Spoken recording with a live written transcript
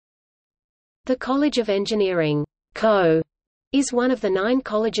The College of Engineering (CO) is one of the 9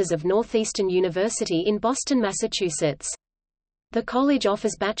 colleges of Northeastern University in Boston, Massachusetts. The college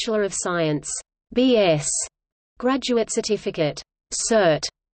offers Bachelor of Science (BS), Graduate Certificate (Cert),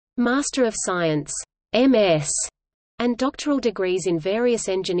 Master of Science (MS), and doctoral degrees in various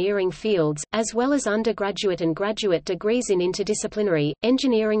engineering fields, as well as undergraduate and graduate degrees in interdisciplinary,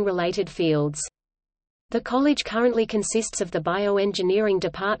 engineering-related fields. The college currently consists of the Bioengineering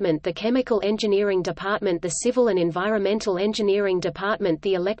Department, the Chemical Engineering Department, the Civil and Environmental Engineering Department,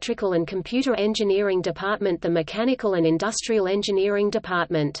 the Electrical and Computer Engineering Department, the Mechanical and Industrial Engineering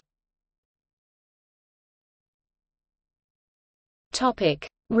Department.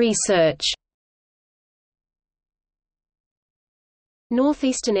 Research.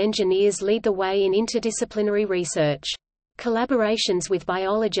 Northeastern engineers lead the way in interdisciplinary research. Collaborations with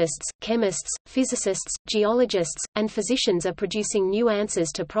biologists, chemists, physicists, geologists, and physicians are producing new answers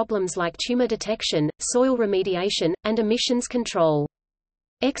to problems like tumor detection, soil remediation, and emissions control.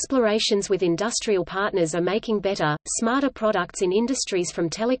 Explorations with industrial partners are making better, smarter products in industries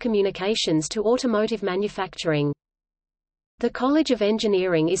from telecommunications to automotive manufacturing. The College of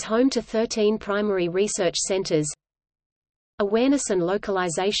Engineering is home to 13 primary research centers: Awareness and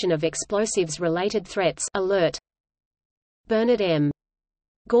Localization of Explosives-Related Threats (ALERT), Bernard M.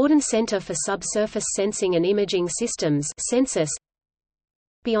 Gordon Center for Subsurface Sensing and Imaging Systems (Census),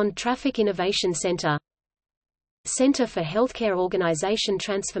 Beyond Traffic Innovation Center, Center for Healthcare Organization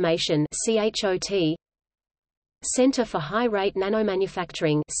Transformation (CHOT), Center for High-Rate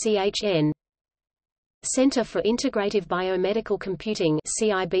Nanomanufacturing (CHN), Center for Integrative Biomedical Computing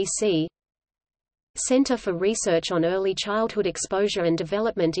 (CIBC), Center for Research on Early Childhood Exposure and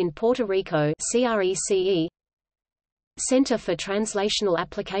Development in Puerto Rico (CRECE), Center for Translational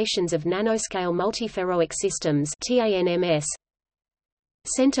Applications of Nanoscale Multiferroic Systems (TANMS),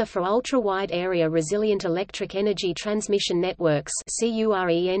 Center for Ultra-Wide Area Resilient Electric Energy Transmission Networks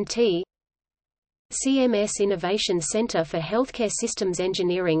 (CURENT), CMS Innovation Center for Healthcare Systems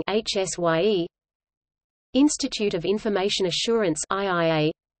Engineering (HSYE), Institute of Information Assurance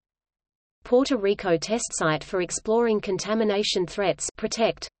 (IIA), Puerto Rico Test Site for Exploring Contamination Threats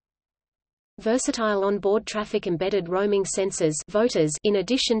 (PROTECT), Versatile Onboard Traffic Embedded Roaming Sensors (VOTRs). In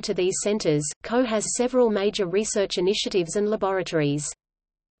addition to these centers, CO has several major research initiatives and laboratories.